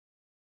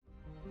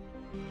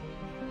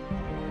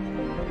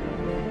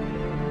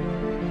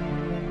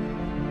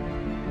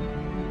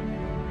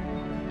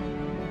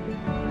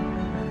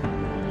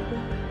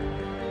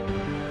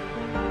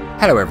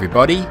Hello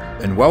everybody,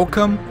 and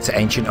welcome to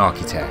Ancient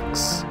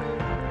Architects.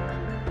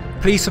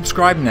 Please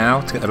subscribe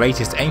now to get the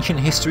latest ancient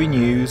history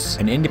news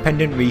and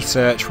independent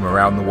research from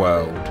around the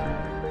world.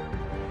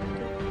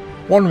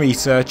 One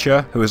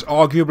researcher who has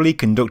arguably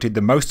conducted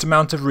the most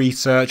amount of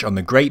research on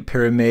the Great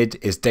Pyramid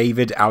is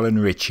David Alan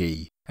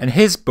Ritchie, and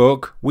his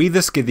book, We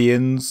the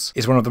Scythians,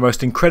 is one of the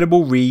most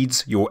incredible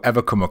reads you'll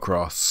ever come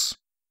across.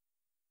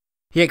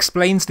 He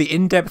explains the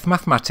in-depth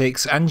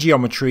mathematics and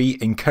geometry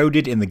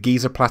encoded in the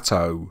Giza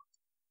Plateau,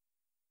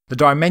 the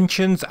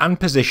dimensions and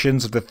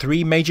positions of the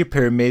three major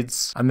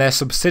pyramids and their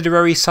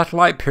subsidiary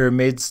satellite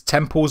pyramids,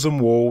 temples and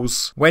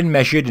walls, when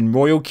measured in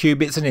Royal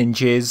Cubits and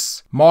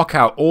Inches, mark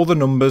out all the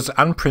numbers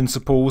and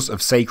principles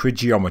of sacred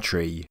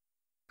geometry.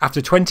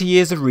 After 20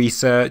 years of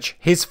research,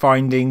 his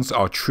findings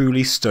are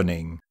truly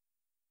stunning.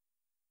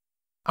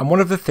 And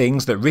one of the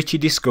things that Ritchie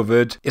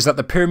discovered is that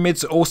the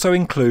pyramids also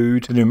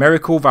include the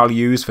numerical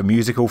values for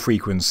musical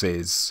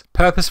frequencies,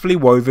 purposefully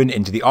woven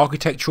into the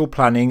architectural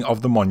planning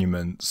of the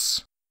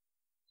monuments.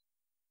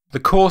 The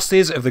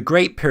courses of the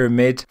Great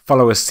Pyramid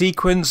follow a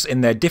sequence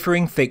in their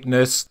differing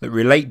thickness that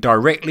relate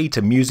directly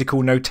to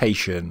musical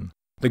notation.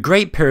 The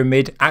Great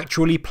Pyramid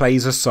actually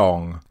plays a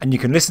song, and you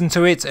can listen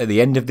to it at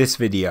the end of this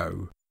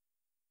video.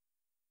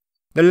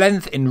 The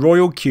length in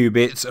royal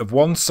cubits of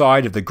one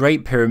side of the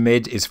Great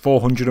Pyramid is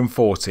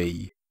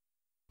 440.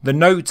 The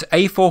note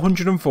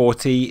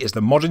A440 is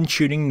the modern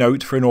tuning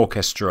note for an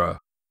orchestra.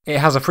 It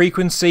has a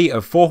frequency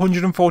of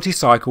 440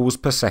 cycles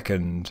per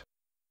second.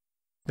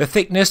 The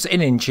thickness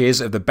in inches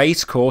of the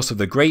base course of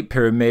the Great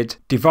Pyramid,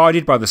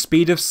 divided by the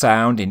speed of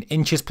sound in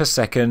inches per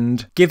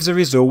second, gives a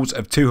result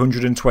of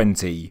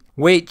 220,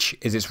 which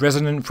is its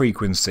resonant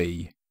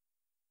frequency.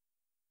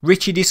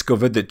 Ritchie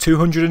discovered that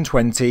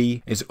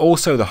 220 is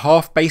also the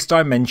half base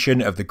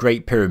dimension of the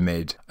Great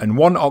Pyramid, and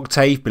 1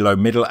 octave below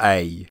middle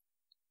A.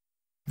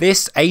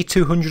 This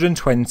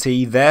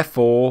A220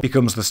 therefore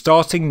becomes the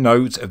starting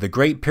note of the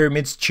Great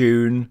Pyramid's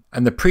tune,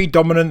 and the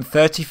predominant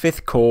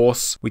 35th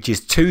course, which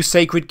is 2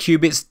 sacred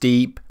cubits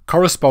deep,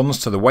 corresponds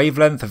to the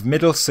wavelength of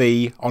middle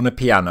C on a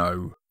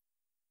piano.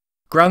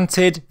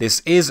 Granted,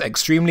 this is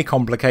extremely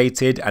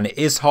complicated and it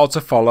is hard to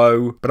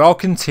follow, but I'll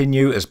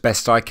continue as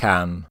best I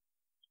can.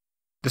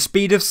 The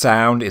speed of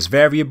sound is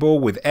variable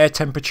with air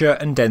temperature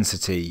and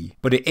density,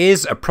 but it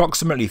is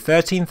approximately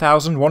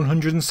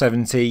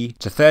 13,170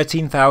 to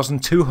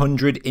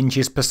 13,200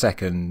 inches per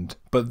second.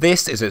 But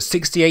this is at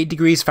 68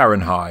 degrees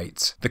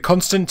Fahrenheit, the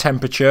constant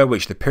temperature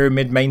which the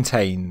pyramid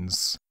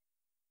maintains.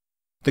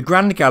 The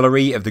Grand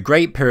Gallery of the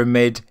Great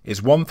Pyramid is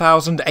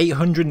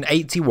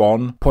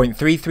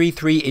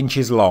 1,881.333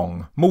 inches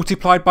long,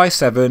 multiplied by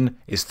 7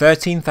 is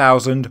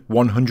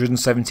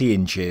 13,170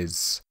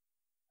 inches.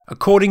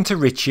 According to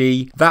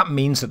Ritchie, that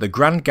means that the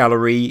Grand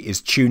Gallery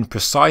is tuned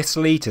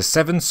precisely to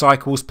 7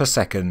 cycles per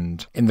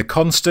second, in the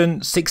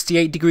constant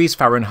 68 degrees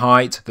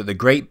Fahrenheit that the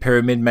Great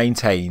Pyramid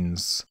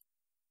maintains.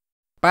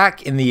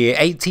 Back in the year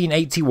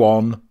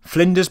 1881,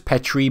 Flinders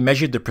Petrie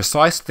measured the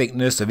precise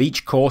thickness of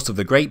each course of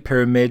the Great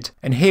Pyramid,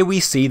 and here we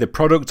see the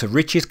product of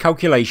Ritchie's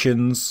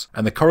calculations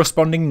and the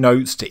corresponding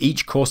notes to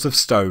each course of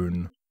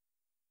stone.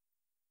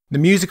 The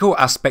musical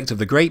aspect of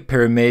the Great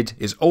Pyramid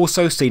is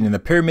also seen in the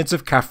pyramids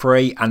of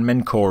Khafre and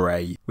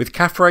Menkaure, with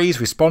Khafre's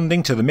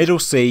responding to the middle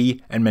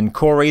C and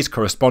Menkaure's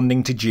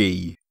corresponding to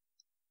G.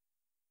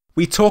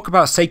 We talk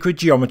about sacred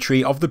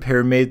geometry of the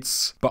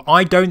pyramids, but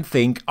I don't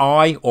think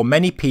I or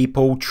many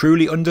people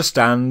truly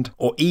understand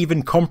or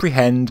even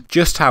comprehend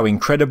just how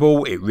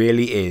incredible it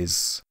really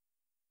is.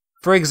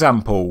 For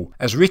example,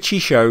 as Ritchie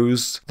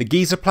shows, the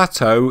Giza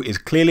Plateau is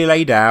clearly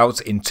laid out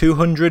in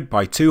 200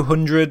 by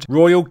 200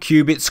 royal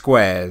cubit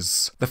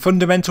squares, the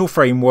fundamental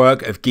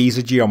framework of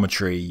Giza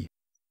geometry.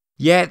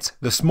 Yet,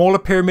 the smaller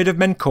pyramid of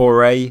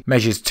Menkaure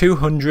measures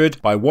 200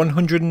 by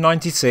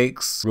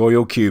 196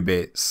 royal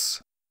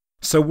cubits.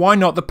 So why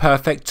not the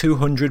perfect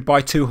 200 by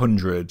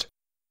 200?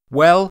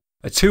 Well,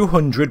 a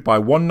 200 by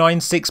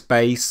 196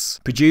 base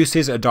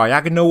produces a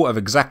diagonal of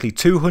exactly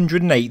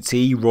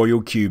 280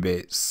 royal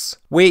cubits,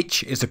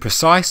 which is the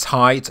precise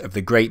height of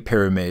the Great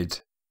Pyramid.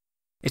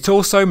 It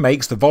also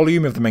makes the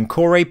volume of the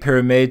Menkaure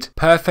Pyramid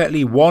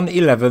perfectly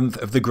 1/11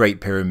 of the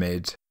Great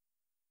Pyramid.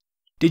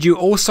 Did you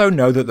also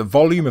know that the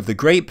volume of the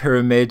Great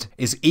Pyramid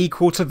is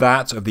equal to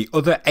that of the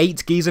other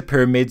 8 Giza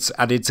pyramids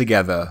added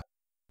together?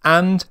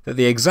 And that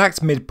the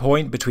exact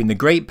midpoint between the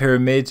Great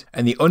Pyramid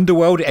and the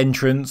underworld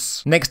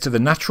entrance next to the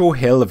natural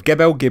hill of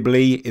Gebel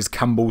Gibli is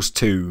Campbell's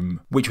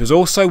tomb, which was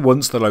also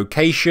once the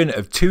location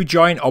of 2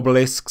 giant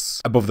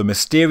obelisks above the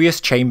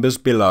mysterious chambers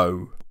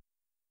below.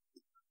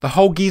 The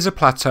whole Giza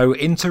Plateau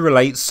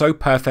interrelates so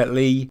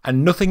perfectly,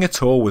 and nothing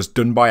at all was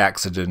done by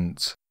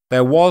accident.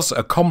 There was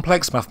a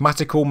complex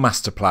mathematical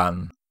master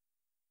plan.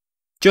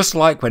 Just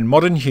like when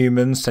modern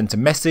humans sent a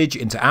message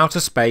into outer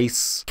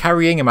space,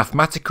 carrying a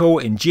mathematical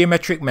and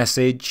geometric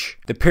message,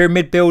 the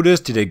pyramid builders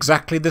did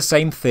exactly the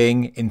same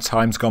thing in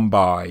times gone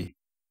by.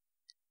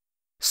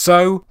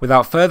 So,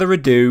 without further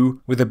ado,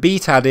 with a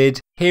beat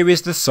added, here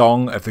is the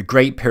Song of the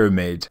Great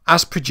Pyramid,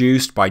 as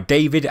produced by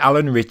David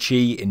Alan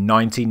Ritchie in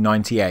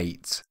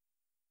 1998.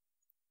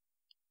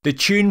 The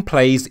tune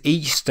plays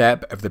each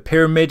step of the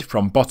pyramid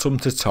from bottom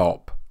to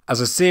top, as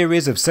a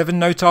series of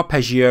 7-note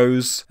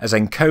arpeggios as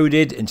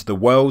encoded into the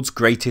world's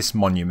greatest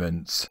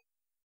monuments.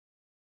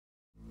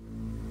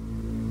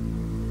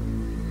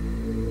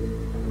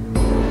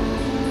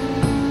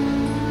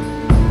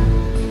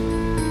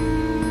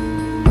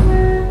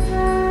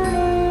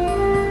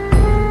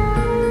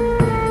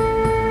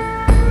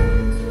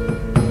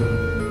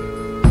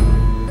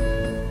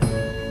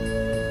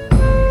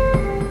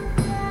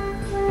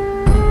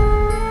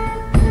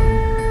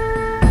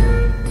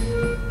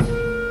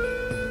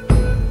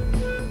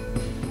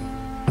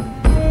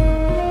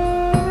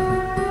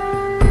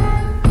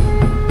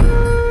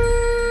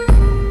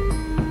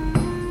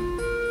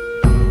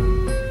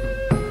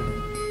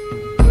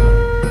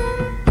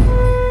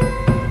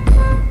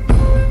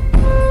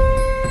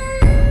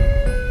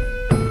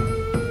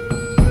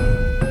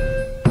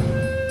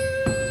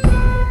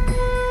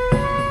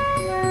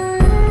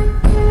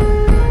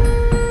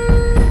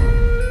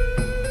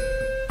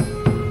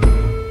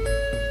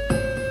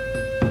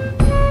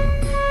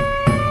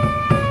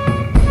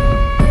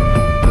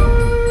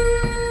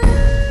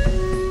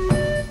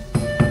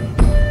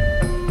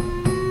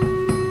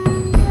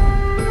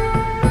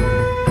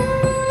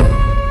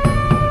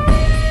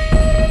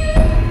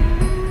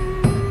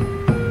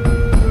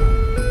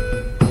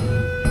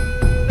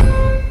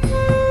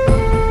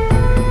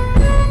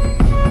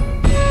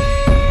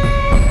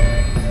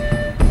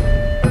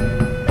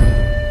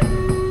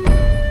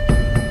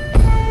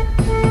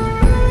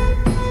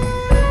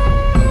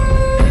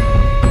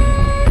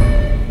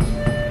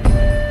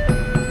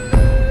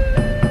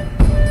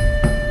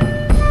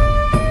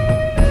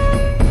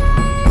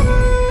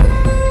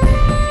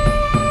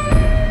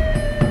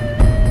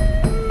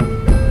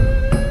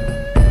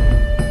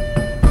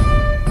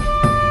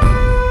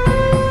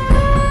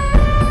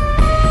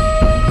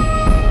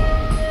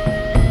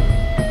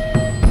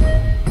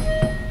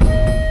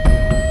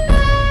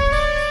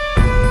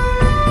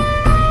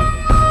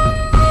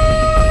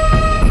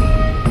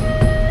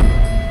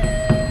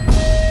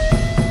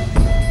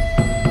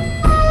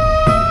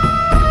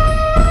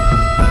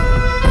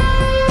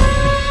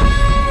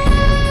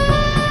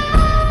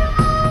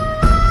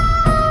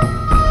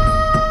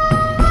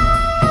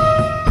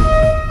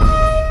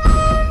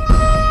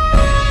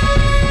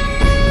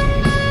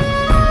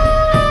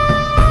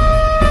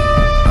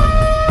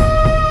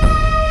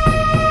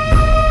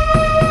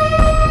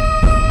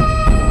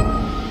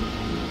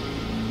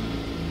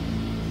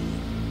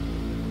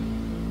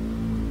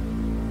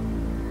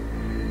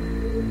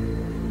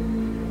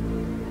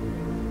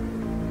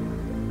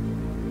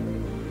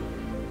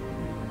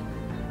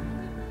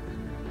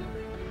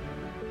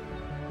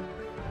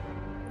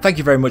 Thank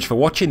you very much for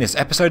watching this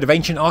episode of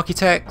Ancient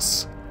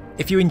Architects.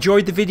 If you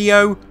enjoyed the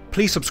video,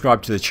 please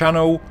subscribe to the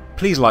channel,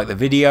 please like the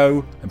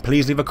video, and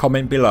please leave a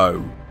comment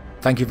below.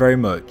 Thank you very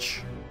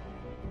much.